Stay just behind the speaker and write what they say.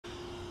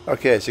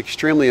Okay, it's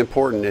extremely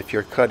important if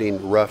you're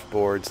cutting rough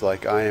boards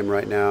like I am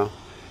right now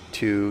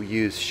to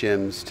use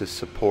shims to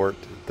support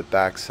the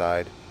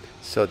backside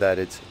so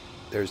that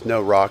there's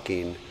no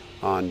rocking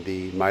on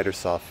the miter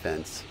saw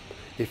fence.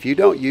 If you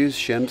don't use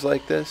shims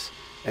like this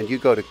and you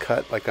go to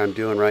cut like I'm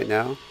doing right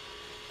now,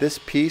 this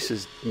piece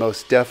is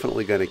most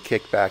definitely going to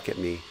kick back at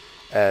me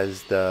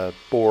as the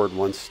board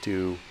wants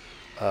to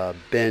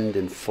bend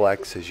and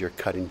flex as you're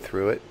cutting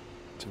through it.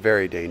 It's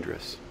very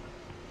dangerous.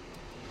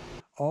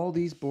 All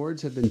these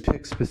boards have been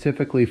picked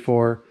specifically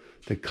for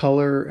the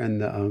color and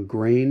the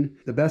grain.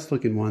 The best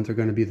looking ones are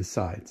going to be the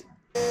sides.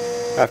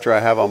 After I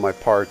have all my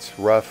parts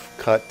rough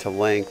cut to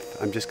length,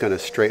 I'm just going to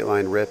straight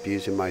line rip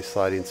using my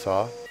sliding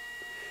saw.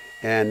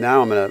 And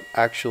now I'm going to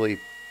actually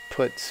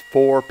put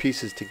 4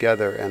 pieces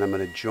together and I'm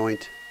going to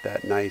joint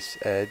that nice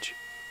edge.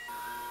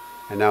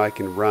 And now I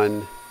can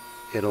run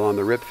it along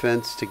the rip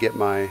fence to get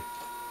my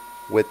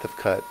width of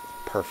cut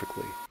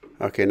perfectly.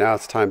 Okay, now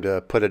it's time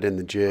to put it in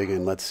the jig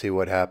and let's see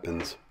what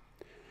happens.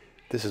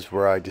 This is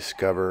where I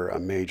discover a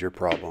major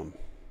problem.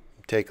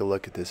 Take a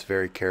look at this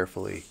very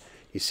carefully.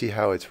 You see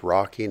how it's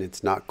rocking?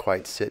 It's not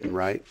quite sitting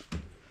right.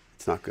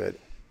 It's not good.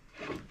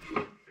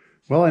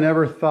 Well, I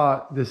never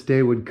thought this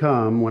day would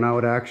come when I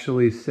would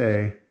actually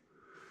say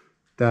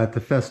that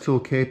the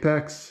Festool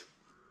Capex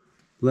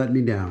let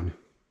me down.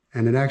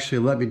 And it actually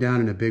let me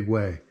down in a big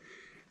way.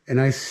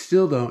 And I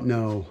still don't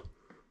know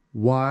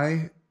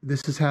why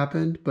this has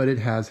happened, but it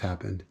has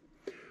happened.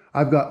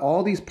 I've got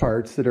all these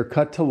parts that are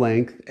cut to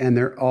length and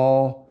they're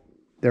all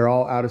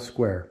out of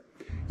square.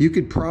 You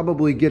could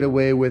probably get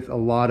away with a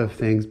lot of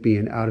things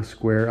being out of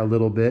square a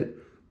little bit,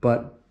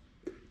 but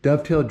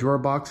dovetail drawer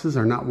boxes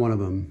are not one of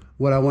them.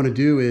 What I want to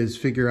do is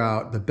figure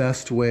out the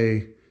best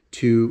way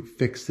to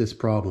fix this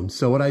problem.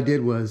 So what I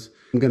did was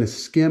I'm going to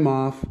skim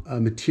off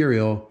a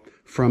material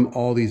from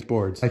all these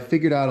boards. I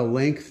figured out a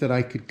length that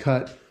I could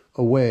cut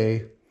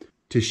away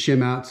to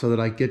shim out so that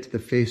I get to the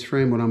face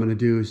frame. What I'm going to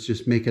do is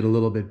just make it a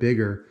little bit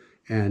bigger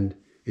and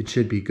it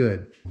should be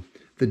good.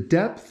 The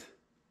depth,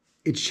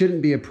 it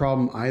shouldn't be a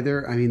problem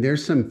either. I mean,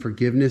 there's some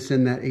forgiveness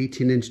in that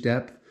 18-inch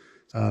depth.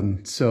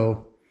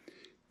 So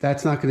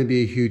that's not going to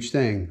be a huge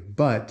thing,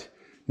 but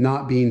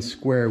not being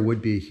square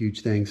would be a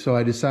huge thing. So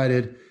I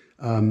decided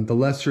the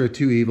lesser of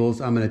two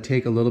evils, I'm going to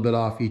take a little bit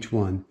off each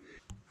one.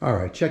 All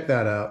right, check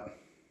that out.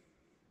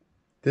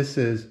 This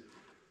is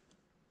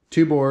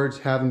 2 boards,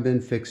 haven't been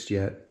fixed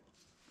yet.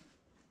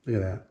 Look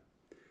at that.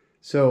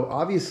 So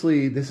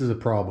obviously this is a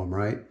problem,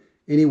 right?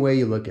 Any way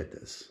you look at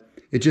this.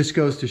 It just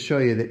goes to show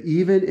you that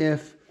even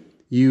if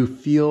you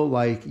feel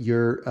like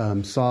your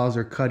saws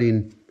are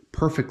cutting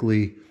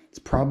perfectly, it's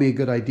probably a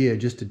good idea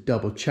just to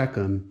double check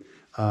them.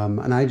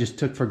 And I just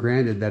took for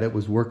granted that it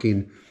was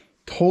working.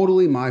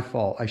 Totally my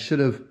fault. I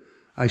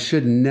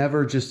should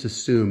never just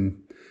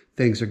assume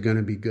things are going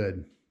to be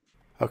good.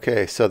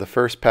 Okay, so the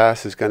first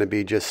pass is going to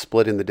be just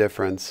splitting the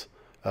difference.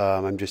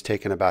 I'm just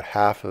taking about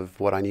half of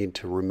what I need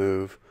to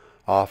remove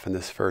off in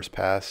this first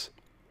pass.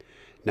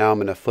 Now I'm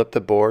going to flip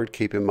the board,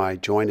 keeping my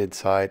jointed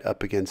side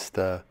up against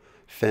the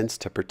fence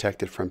to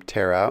protect it from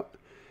tear out.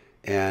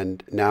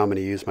 And now I'm going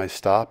to use my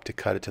stop to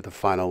cut it to the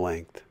final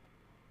length.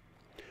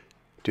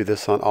 Do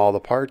this on all the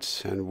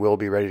parts and we'll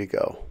be ready to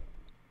go.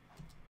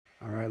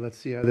 All right, let's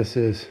see how this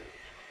is.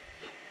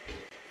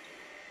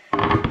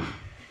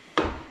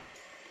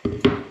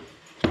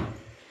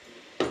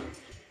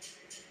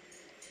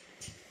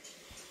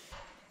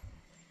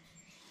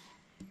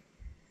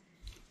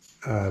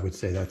 I would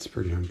say that's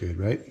pretty darn good,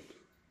 right?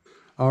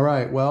 All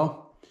right,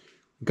 well,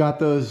 got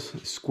those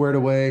squared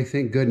away,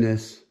 thank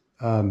goodness.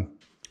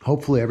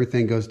 Hopefully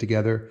everything goes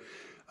together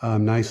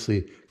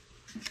nicely.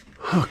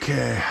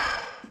 Okay.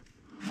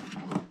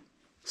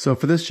 So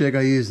for this jig,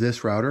 I use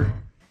this router.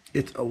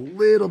 It's a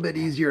little bit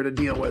easier to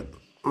deal with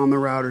on the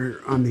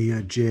router, on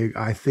the jig.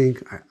 I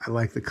think I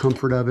like the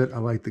comfort of it. I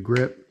like the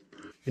grip.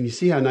 And you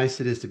see how nice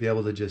it is to be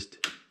able to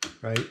just,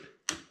 right?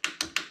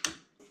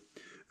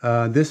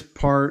 This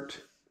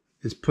part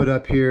is put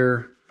up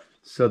here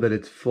so that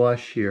it's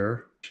flush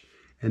here.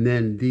 And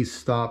then these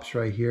stops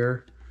right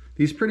here,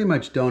 these pretty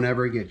much don't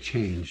ever get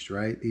changed,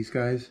 right? These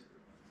guys,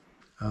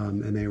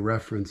 and they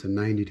reference a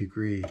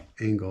 90-degree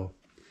angle.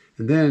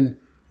 And then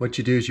what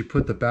you do is you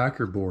put the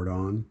backer board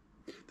on.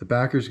 The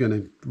backer is going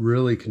to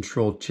really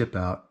control chip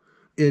out.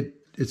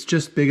 It's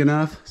just big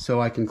enough so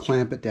I can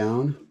clamp it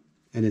down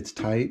and it's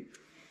tight.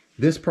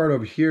 This part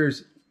over here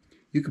is,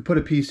 you could put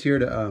a piece here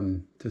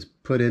to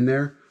put in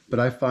there, but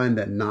I find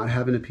that not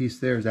having a piece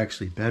there is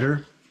actually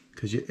better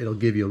because it'll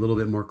give you a little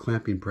bit more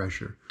clamping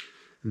pressure.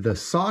 The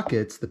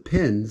sockets, the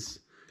pins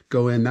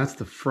go in, that's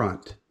the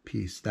front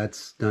piece.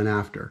 That's done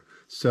after.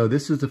 So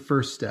this is the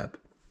first step,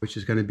 which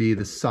is going to be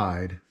the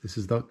side. This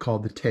is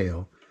called the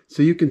tail.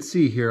 So you can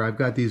see here, I've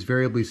got these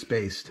variably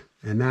spaced,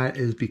 and that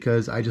is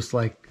because I just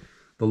like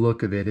the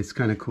look of it. It's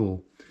kind of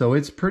cool. So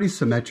it's pretty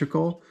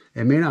symmetrical.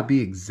 It may not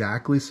be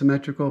exactly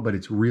symmetrical, but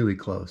it's really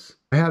close.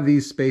 I have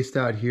these spaced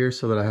out here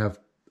so that I have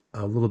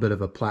a little bit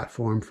of a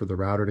platform for the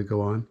router to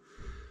go on.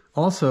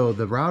 Also,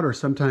 the router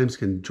sometimes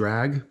can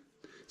drag.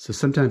 So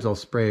sometimes I'll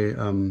spray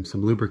some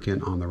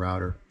lubricant on the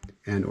router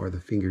and or the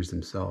fingers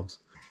themselves.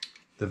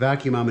 The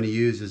vacuum I'm going to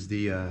use is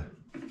the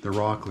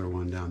Rockler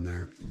one down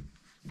there.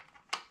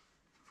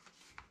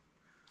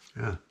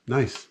 Yeah,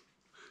 nice.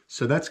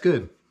 So that's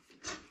good.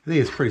 I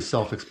think it's pretty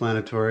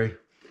self-explanatory.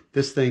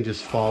 This thing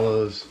just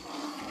follows,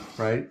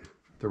 right,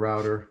 the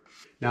router.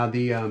 Now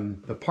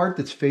the part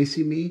that's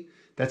facing me,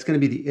 that's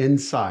going to be the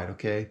inside,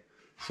 okay?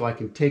 So I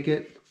can take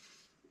it,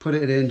 put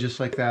it in just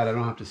like that. I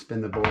don't have to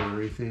spin the board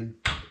or anything.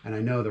 And I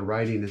know the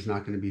writing is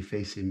not going to be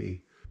facing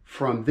me.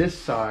 From this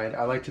side,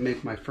 I like to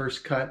make my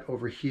first cut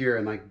over here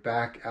and like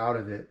back out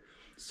of it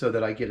so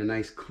that I get a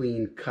nice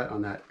clean cut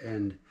on that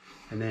end.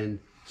 And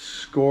then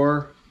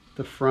score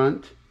the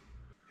front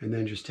and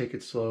then just take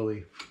it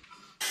slowly.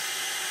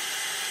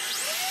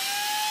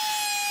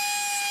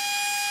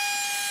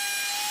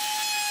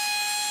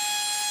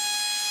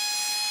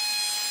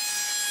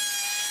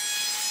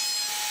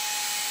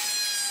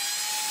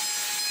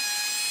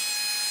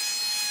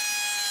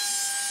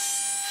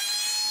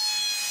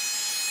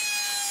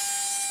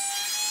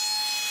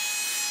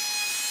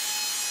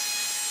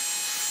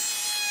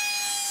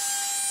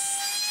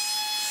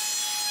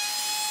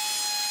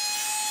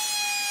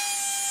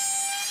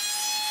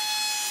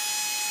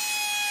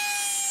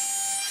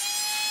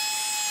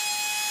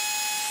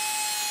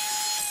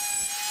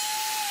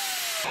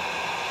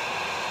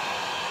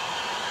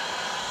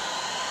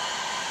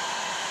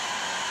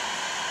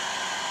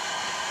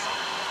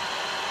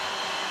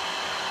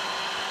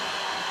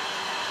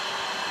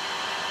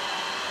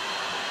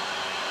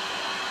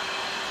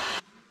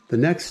 The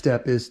next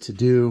step is to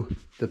do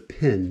the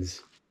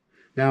pins.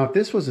 Now, if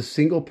this was a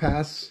single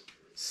pass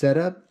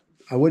setup,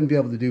 I wouldn't be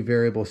able to do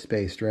variable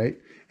spaced, right?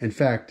 In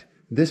fact,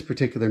 this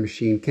particular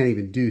machine can't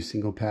even do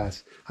single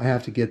pass. I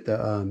have to get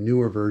the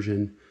newer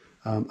version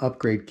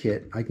upgrade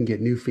kit. I can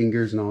get new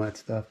fingers and all that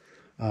stuff,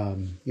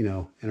 you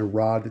know, and a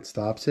rod that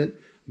stops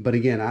it. But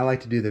again, I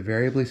like to do the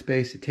variably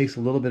spaced. It takes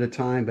a little bit of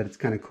time, but it's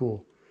kind of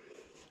cool.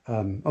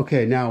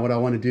 Okay, now what I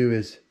want to do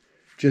is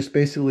just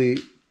basically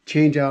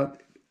change out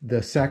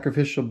the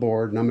sacrificial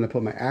board, and I'm going to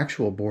put my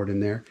actual board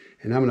in there,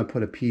 and I'm going to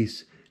put a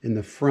piece in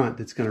the front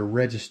that's going to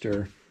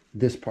register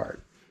this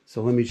part.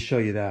 So let me show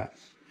you that.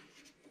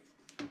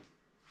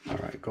 All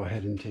right, go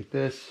ahead and take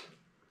this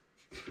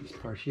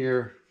part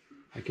here.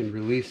 I can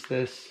release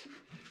this.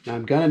 Now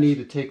I'm going to need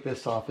to take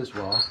this off as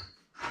well,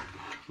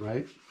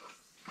 right?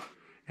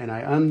 And I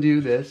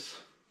undo this,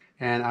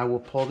 and I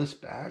will pull this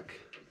back,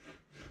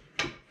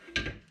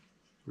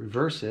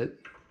 reverse it.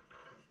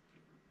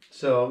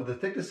 So the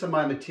thickness of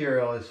my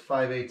material is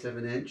 5/8 of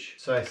an inch.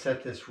 So I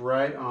set this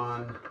right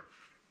on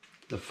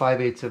the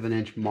 5/8 of an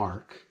inch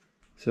mark.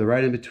 So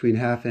right in between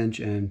 1/2 inch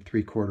and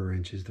 3/4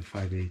 inch is the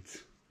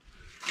 5/8.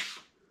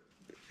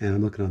 And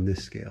I'm looking on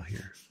this scale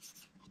here.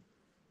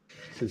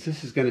 Since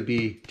this is going to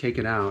be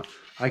taken out,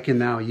 I can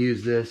now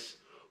use this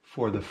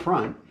for the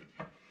front.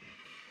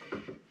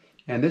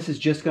 And this is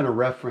just going to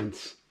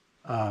reference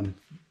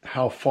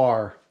how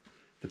far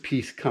the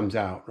piece comes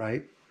out,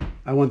 right?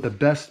 I want the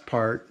best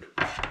part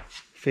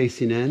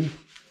facing in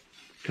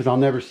because I'll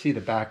never see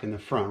the back and the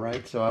front,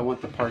 right? So I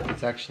want the part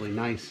that's actually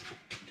nice.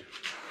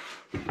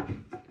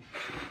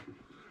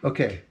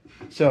 Okay,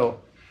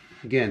 so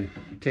again,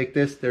 take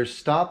this. There's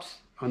stops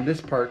on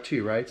this part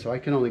too, right? So I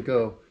can only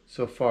go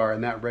so far,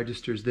 and that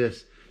registers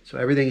this. So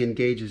everything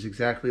engages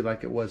exactly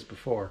like it was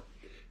before.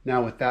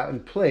 Now with that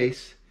in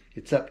place,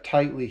 it's up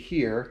tightly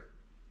here,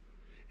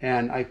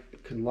 and I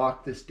can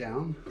lock this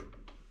down.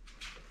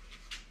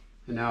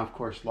 And now, of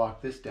course,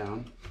 lock this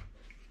down.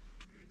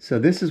 So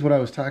this is what I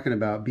was talking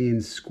about being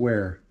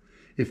square.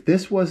 If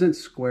this wasn't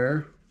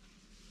square,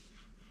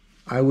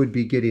 I would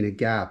be getting a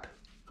gap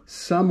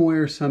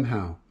somewhere,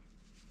 somehow.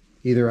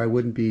 Either I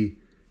wouldn't be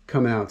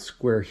coming out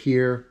square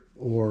here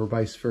or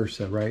vice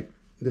versa, right?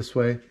 This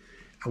way.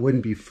 I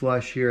wouldn't be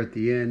flush here at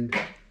the end.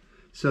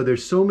 So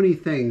there's so many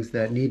things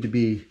that need to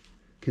be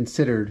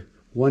considered.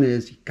 One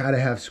is you gotta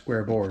have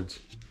square boards.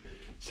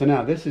 So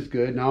now this is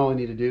good. Now all I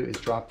need to do is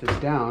drop this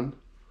down,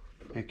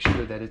 make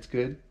sure that it's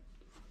good,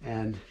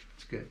 and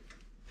it's good.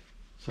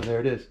 So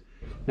there it is.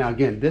 Now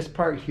again, this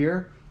part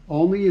here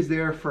only is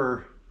there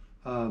for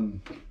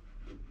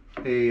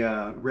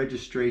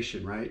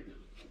registration, right?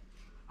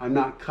 I'm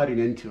not cutting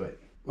into it.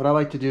 What I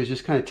like to do is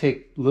just kind of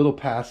take little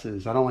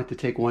passes. I don't like to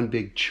take one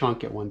big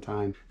chunk at one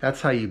time.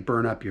 That's how you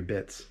burn up your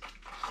bits.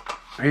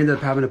 I ended up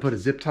having to put a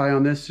zip tie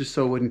on this just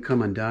so it wouldn't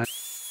come undone.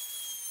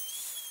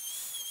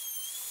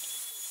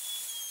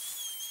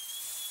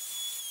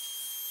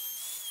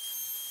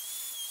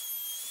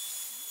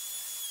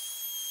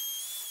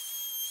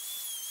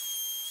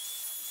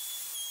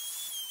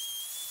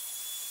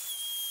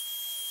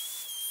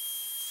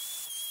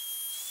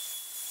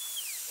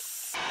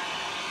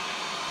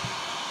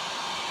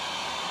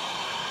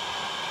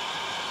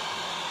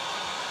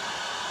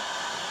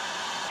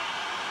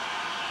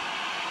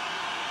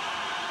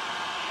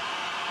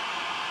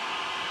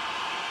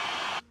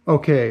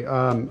 Okay,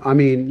 I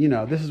mean, you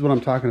know, this is what I'm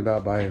talking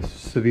about by a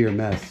severe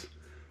mess.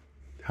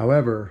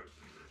 However,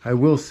 I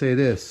will say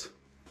this.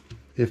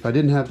 If I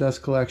didn't have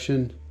dust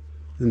collection,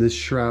 than this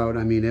shroud,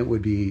 I mean, it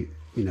would be,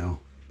 you know,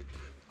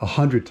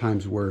 100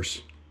 times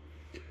worse.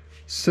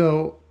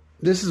 So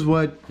this is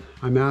what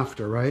I'm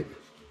after, right?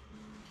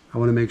 I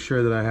want to make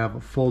sure that I have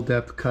a full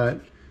depth cut.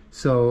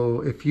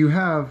 So if you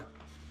have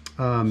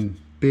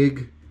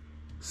big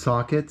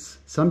sockets,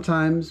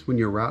 sometimes when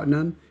you're routing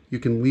them, you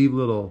can leave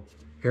little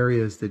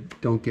areas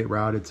that don't get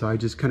routed. So I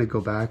just kind of go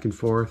back and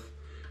forth,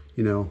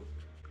 you know,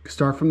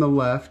 start from the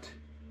left,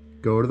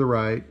 go to the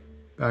right,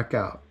 back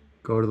out,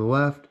 go to the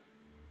left,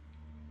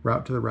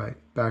 route to the right,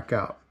 back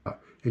out,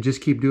 and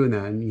just keep doing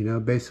that. And you know,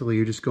 basically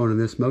you're just going in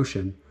this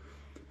motion,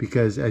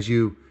 because as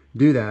you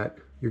do that,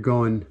 you're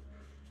going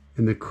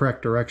in the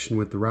correct direction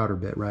with the router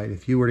bit, right?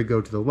 If you were to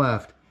go to the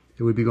left,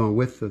 it would be going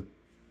with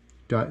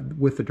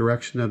the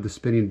direction of the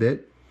spinning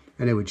bit,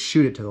 and it would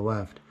shoot it to the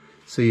left.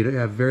 So you'd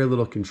have very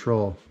little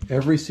control.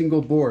 Every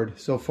single board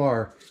so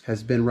far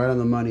has been right on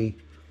the money,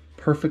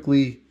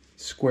 perfectly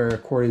square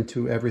according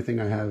to everything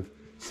I have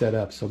set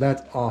up. So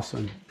that's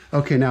awesome.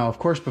 Okay, now of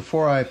course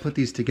before I put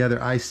these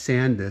together, I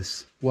sand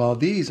this. Well,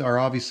 these are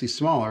obviously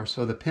smaller,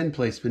 so the pin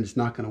placement is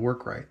not going to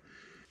work right.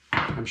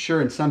 I'm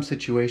sure in some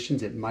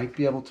situations it might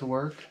be able to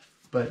work,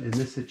 but in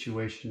this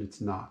situation it's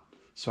not.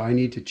 So I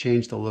need to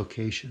change the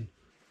location.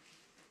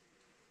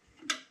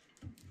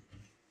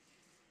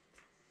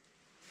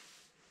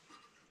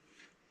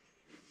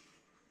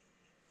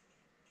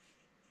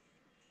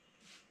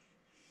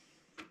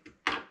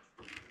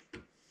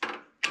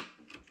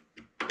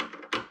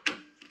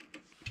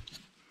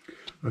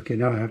 Okay,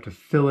 now I have to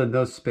fill in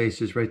those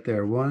spaces right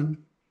there. 1,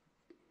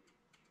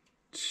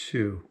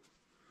 2.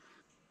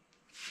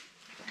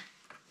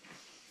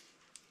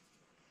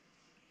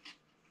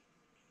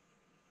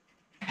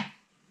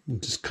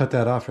 And just cut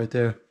that off right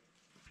there.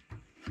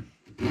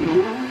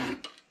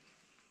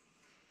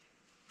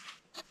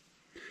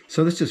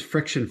 So this is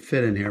friction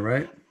fit in here,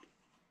 right?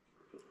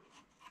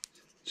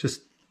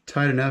 Just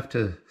tight enough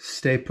to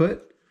stay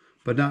put,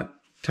 but not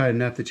tight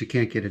enough that you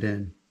can't get it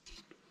in.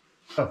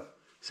 Oh.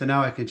 So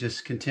now I can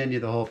just continue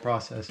the whole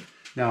process.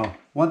 Now,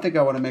 one thing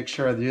I want to make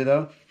sure I do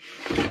though,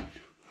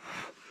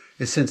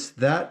 is since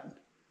that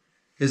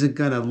isn't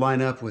going to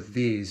line up with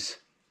these,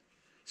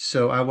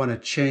 so I want to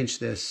change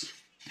this,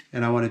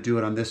 and I want to do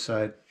it on this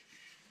side.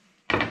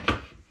 And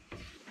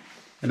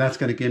that's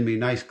going to give me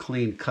nice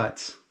clean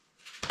cuts.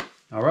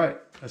 All right,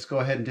 let's go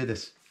ahead and do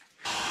this.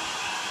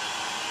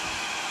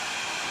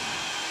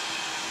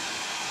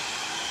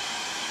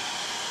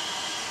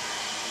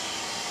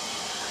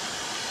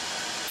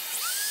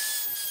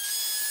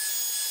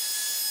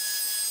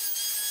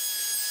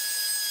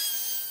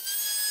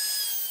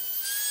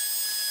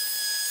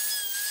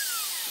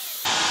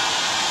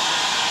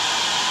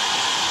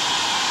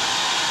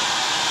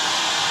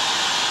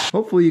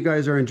 Hopefully you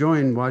guys are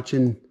enjoying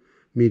watching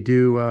me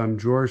do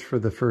drawers for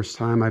the first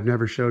time. I've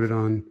never showed it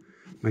on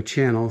my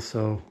channel,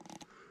 so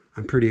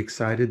I'm pretty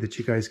excited that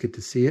you guys get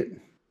to see it.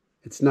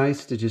 It's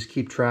nice to just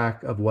keep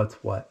track of what's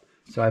what.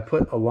 So I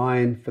put a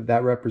line for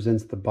that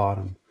represents the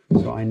bottom.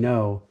 So I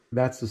know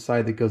that's the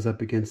side that goes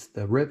up against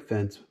the rip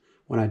fence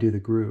when I do the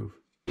groove.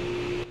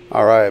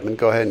 All right, I'm gonna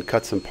go ahead and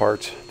cut some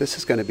parts. This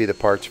is gonna be the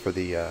parts for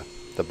the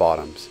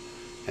bottoms.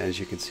 And as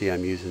you can see,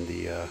 I'm using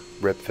the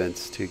rip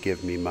fence to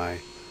give me my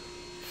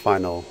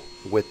final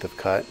width of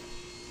cut.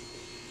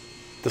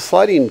 The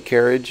sliding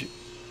carriage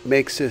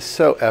makes this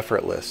so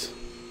effortless.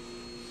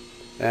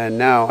 And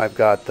now I've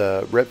got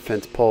the rip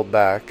fence pulled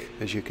back,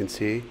 as you can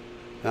see.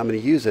 And I'm going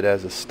to use it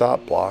as a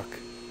stop block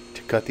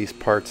to cut these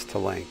parts to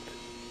length.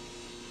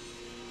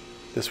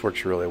 This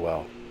works really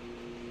well.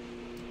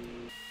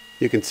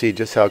 You can see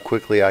just how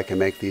quickly I can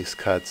make these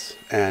cuts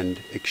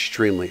and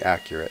extremely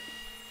accurate.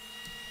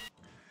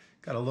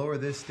 Got to lower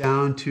this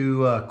down to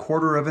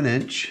 1/4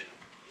 inch.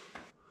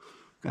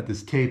 Got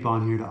this tape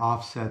on here to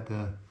offset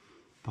the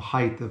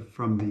height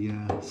from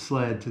the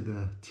sled to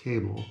the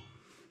table.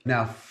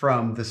 Now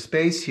from the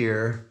space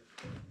here,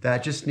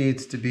 that just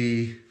needs to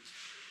be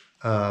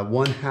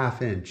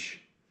 1/2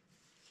 inch.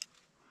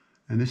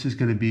 And this is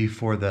going to be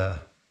for the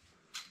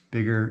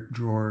bigger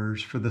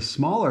drawers. For the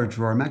smaller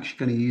drawer, I'm actually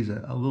going to use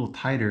a little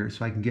tighter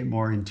so I can get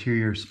more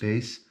interior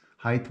space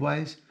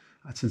height-wise.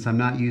 Since I'm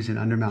not using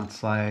undermount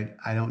slide,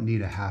 I don't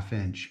need 1/2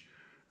 inch.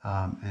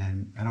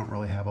 And I don't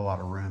really have a lot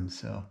of room,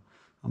 so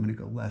I'm going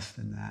to go less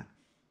than that.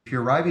 If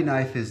your riving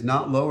knife is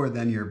not lower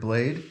than your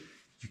blade,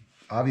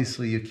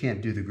 obviously you can't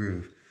do the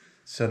groove.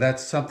 So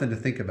that's something to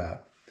think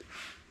about.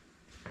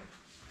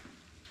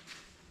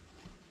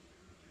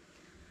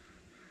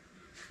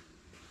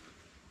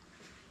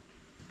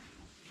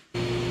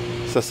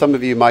 So some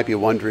of you might be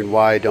wondering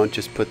why I don't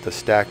just put the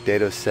stacked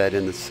dado set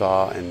in the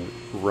saw and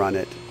run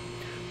it.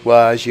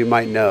 Well, as you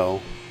might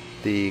know,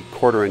 the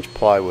 1/4 inch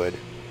plywood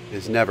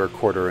is never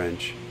 1/4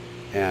 inch.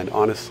 And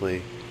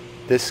honestly,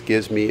 this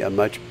gives me a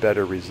much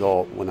better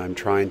result when I'm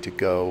trying to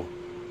go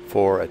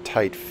for a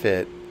tight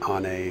fit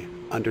on a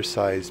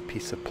undersized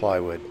piece of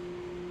plywood.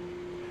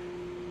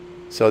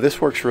 So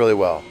this works really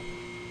well.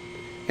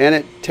 And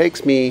it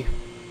takes me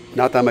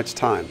not that much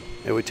time.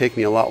 It would take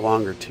me a lot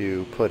longer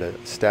to put a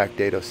stacked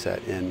dado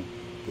set in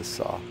the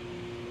saw.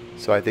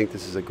 So I think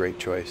this is a great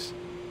choice.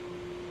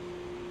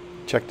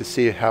 Check to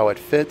see how it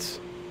fits.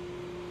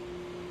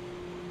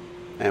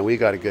 And we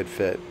got a good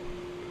fit.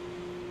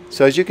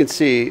 So as you can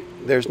see,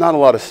 there's not a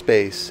lot of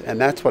space,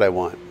 and that's what I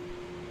want.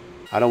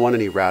 I don't want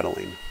any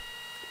rattling.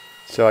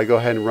 So I go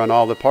ahead and run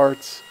all the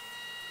parts,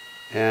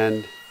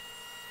 and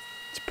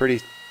it's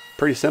pretty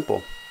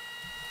simple.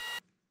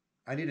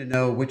 I need to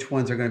know which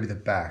ones are going to be the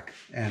back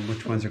and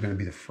which ones are going to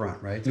be the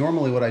front, right?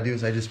 Normally what I do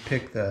is I just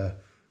pick the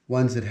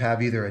ones that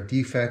have either a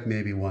defect,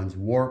 maybe one's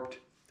warped,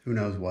 who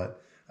knows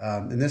what.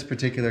 In this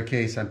particular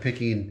case, I'm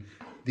picking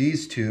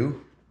these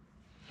two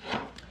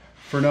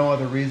for no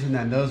other reason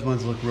than those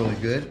ones look really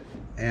good.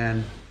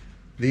 And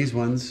these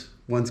one's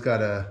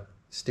got a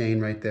stain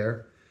right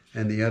there,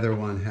 and the other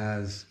one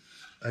has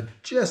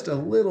just a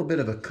little bit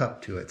of a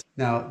cup to it.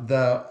 Now,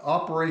 the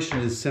operation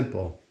is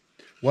simple.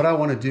 What I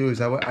want to do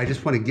is I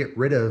just want to get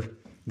rid of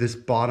this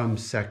bottom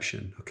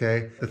section,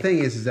 okay? The thing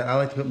is that I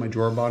like to put my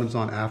drawer bottoms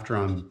on after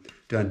I'm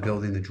done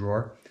building the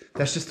drawer.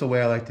 That's just the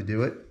way I like to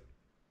do it.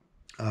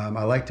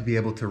 I like to be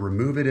able to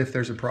remove it if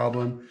there's a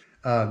problem.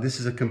 This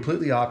is a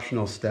completely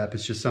optional step.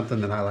 It's just something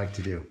that I like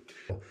to do.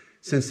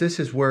 Since this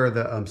is where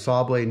the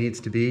saw blade needs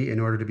to be in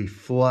order to be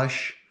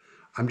flush,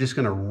 I'm just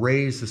going to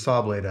raise the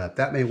saw blade up.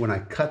 That way when I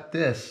cut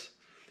this,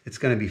 it's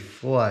going to be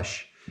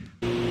flush.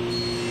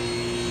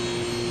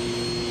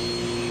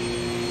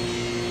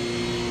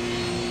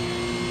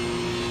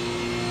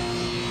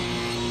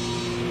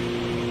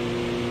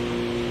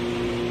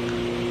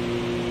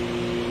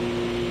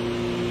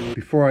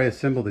 Before I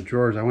assemble the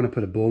drawers, I want to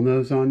put a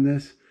bullnose on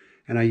this,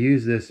 and I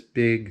use this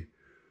big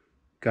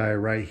guy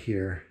right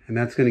here, and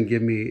that's going to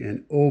give me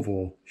an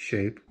oval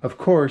shape. Of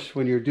course,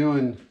 when you're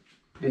doing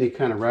any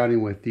kind of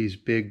routing with these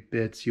big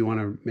bits, you want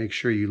to make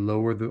sure you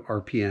lower the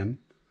RPM.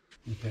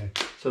 Okay.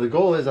 So the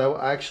goal is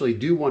I actually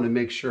do want to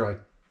make sure I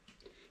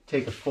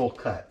take a full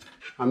cut.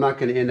 I'm not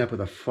going to end up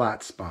with a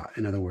flat spot,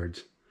 in other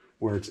words,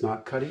 where it's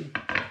not cutting.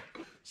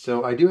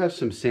 So I do have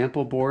some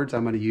sample boards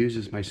I'm going to use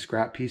as my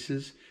scrap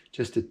pieces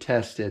just to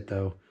test it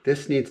though.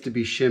 This needs to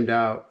be shimmed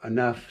out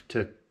enough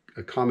to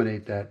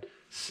accommodate that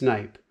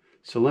snipe.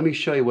 So let me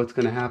show you what's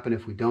going to happen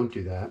if we don't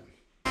do that.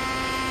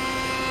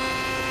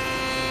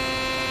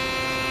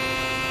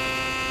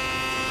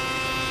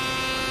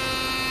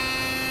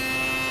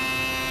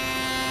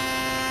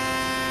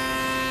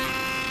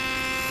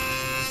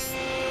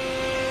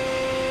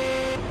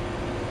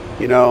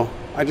 You know,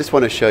 I just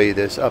want to show you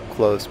this up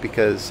close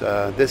because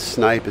this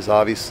snipe is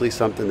obviously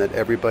something that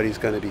everybody's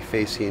going to be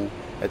facing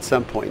at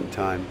some point in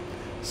time.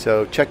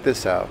 So check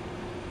this out.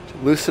 To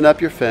loosen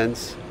up your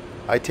fence,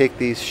 I take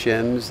these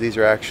shims. These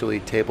are actually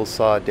table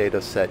saw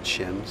dado set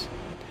shims.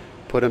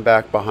 Put them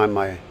back behind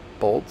my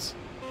bolts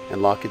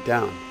and lock it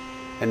down.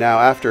 And now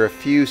after a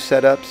few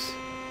setups,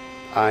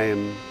 I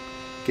am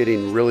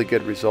getting really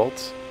good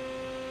results.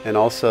 And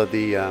also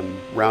the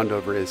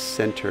roundover is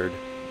centered,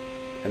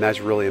 and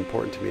that's really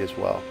important to me as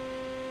well.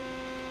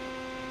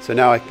 So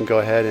now I can go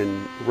ahead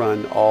and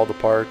run all the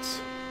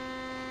parts.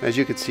 As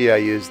you can see, I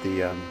use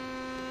the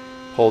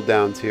hold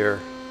downs here.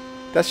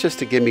 That's just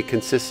to give me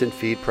consistent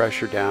feed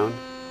pressure down,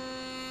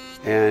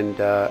 and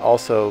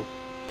also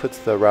puts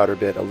the router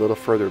bit a little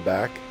further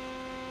back,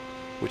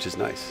 which is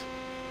nice.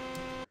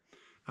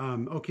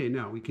 Okay,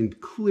 now we can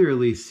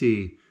clearly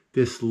see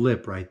this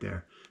lip right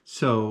there.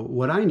 So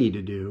what I need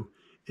to do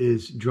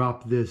is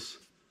drop this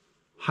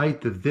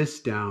height of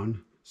this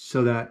down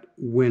so that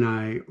when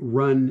I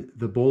run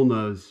the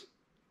bullnose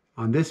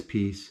on this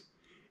piece,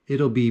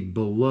 it'll be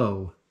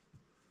below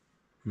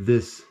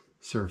this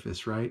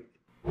surface, right?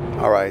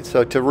 All right,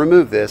 so to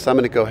remove this, I'm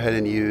going to go ahead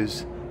and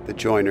use the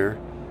joiner,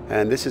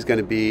 and this is going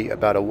to be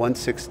about a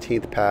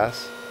 1/16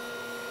 pass,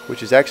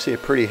 which is actually a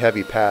pretty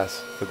heavy pass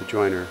for the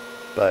joiner,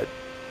 but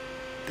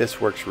this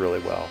works really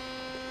well.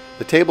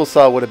 The table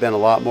saw would have been a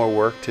lot more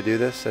work to do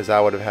this, as I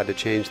would have had to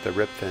change the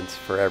rip fence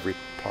for every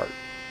part.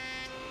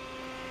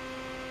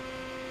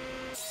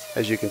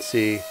 As you can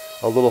see,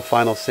 a little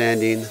final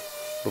sanding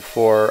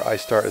before I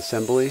start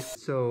assembly.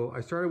 So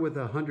I started with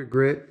 100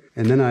 grit,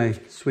 and then I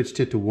switched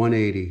it to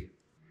 180.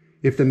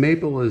 If the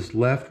maple is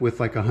left with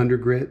like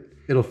 100 grit,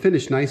 it'll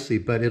finish nicely,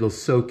 but it'll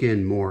soak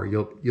in more.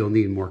 You'll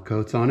need more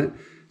coats on it,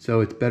 so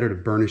it's better to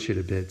burnish it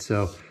a bit.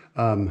 So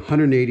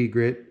 180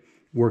 grit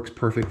works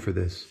perfect for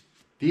this.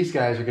 These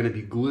guys are going to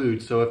be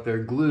glued, so if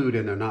they're glued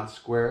and they're not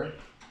square,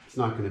 it's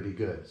not going to be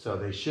good. So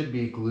they should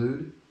be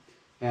glued,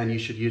 and you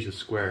should use a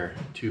square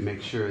to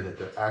make sure that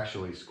they're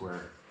actually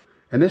square.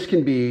 And this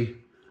can be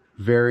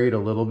varied a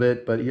little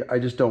bit, but I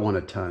just don't want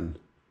a ton.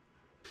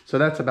 So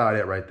that's about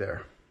it right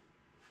there.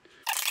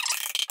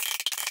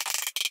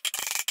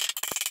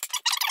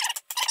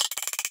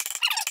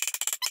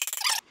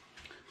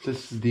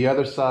 This is the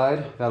other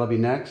side, that'll be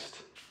next.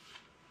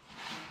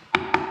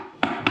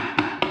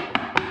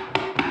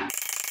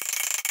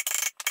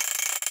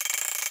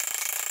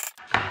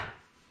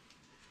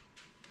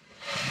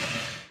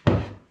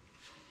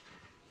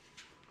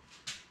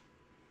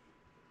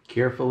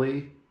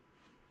 Carefully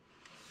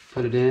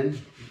put it in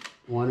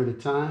one at a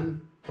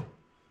time.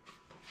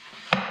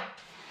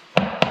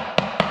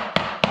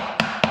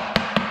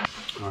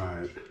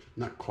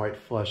 Not quite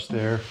flush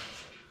there.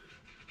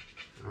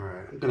 All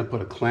right, I'm gonna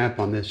put a clamp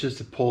on this just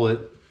to pull it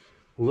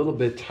a little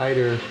bit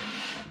tighter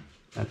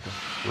at the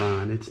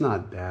front. It's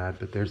not bad,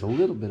 but there's a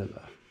little bit of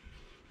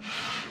a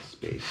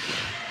space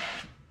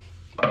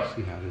there. Let's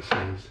see how this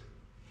is.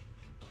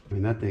 I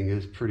mean, that thing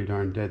is pretty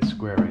darn dead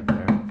square right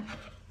there.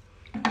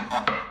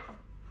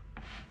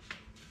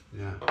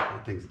 Yeah,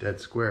 that thing's dead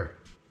square.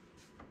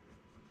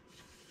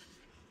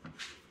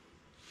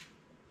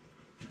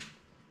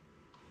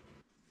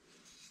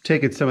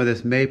 Taking some of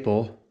this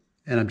maple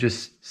and I'm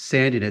just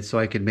sanding it so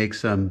I can make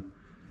some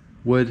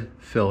wood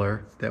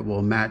filler that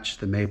will match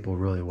the maple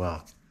really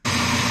well.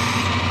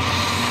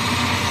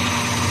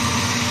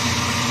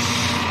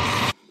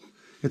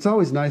 It's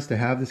always nice to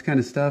have this kind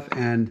of stuff,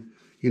 and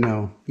you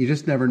know, you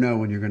just never know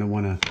when you're going to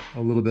want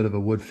a little bit of a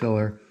wood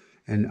filler,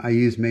 and I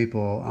use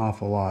maple an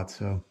awful lot,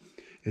 so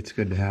it's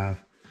good to have.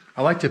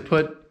 I like to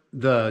put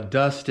the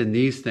dust in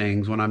these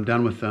things when I'm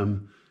done with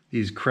them,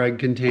 these Craig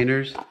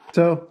containers.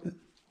 So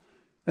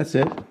that's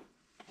it.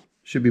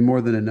 Should be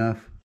more than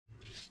enough.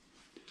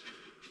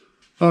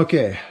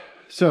 Okay,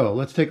 so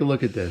let's take a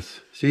look at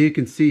this. So you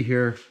can see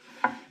here,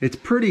 it's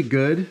pretty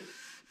good,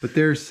 but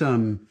there's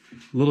some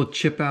little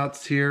chip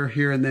outs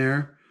here and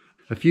there.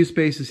 A few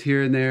spaces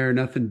here and there,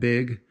 nothing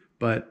big,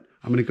 but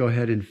I'm gonna go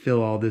ahead and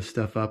fill all this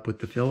stuff up with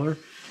the filler,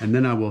 and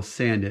then I will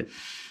sand it.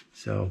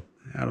 So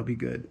that'll be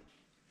good.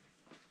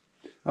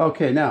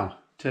 Okay, now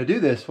to do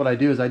this, what I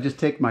do is I just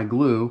take my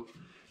glue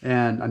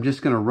and I'm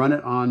just gonna run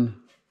it on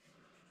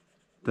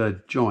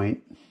the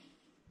joint.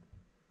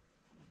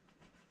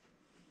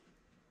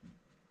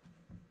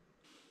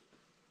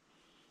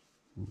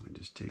 I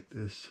just take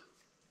this.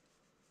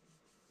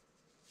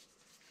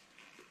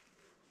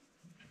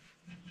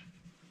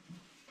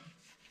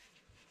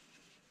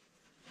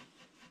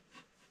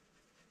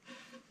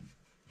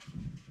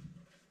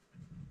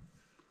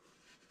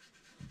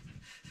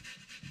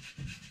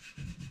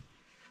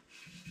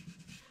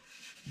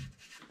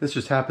 This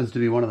just happens to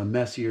be one of the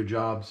messier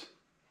jobs,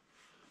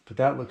 but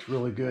that looks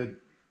really good.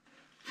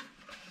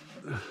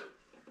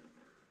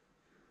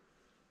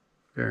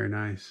 Very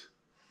nice.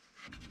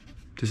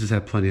 This has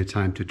had plenty of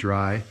time to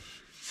dry,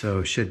 so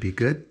it should be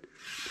good.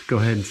 Go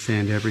ahead and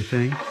sand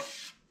everything.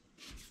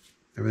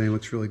 Everything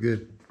looks really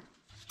good.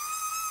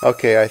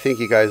 Okay, I think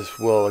you guys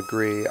will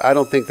agree. I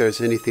don't think there's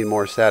anything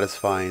more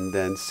satisfying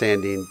than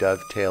sanding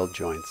dovetail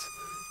joints.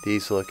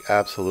 These look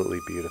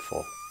absolutely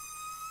beautiful.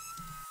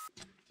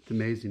 It's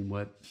amazing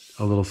what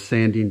a little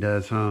sanding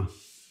does, huh?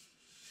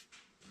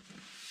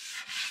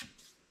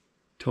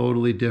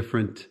 Totally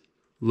different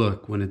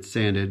look when it's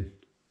sanded.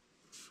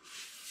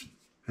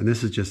 And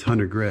this is just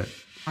 100 grit.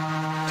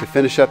 To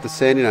finish up the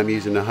sanding, I'm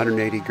using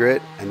 180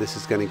 grit, and this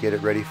is going to get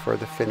it ready for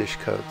the finish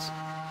coats.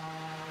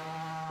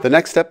 The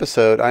next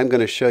episode, I'm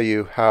going to show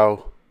you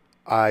how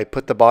I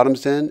put the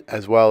bottoms in,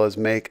 as well as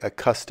make a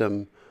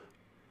custom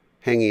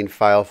hanging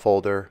file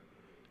folder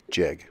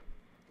jig.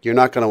 You're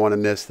not going to want to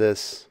miss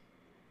this.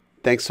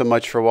 Thanks so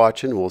much for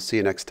watching. We'll see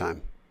you next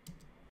time.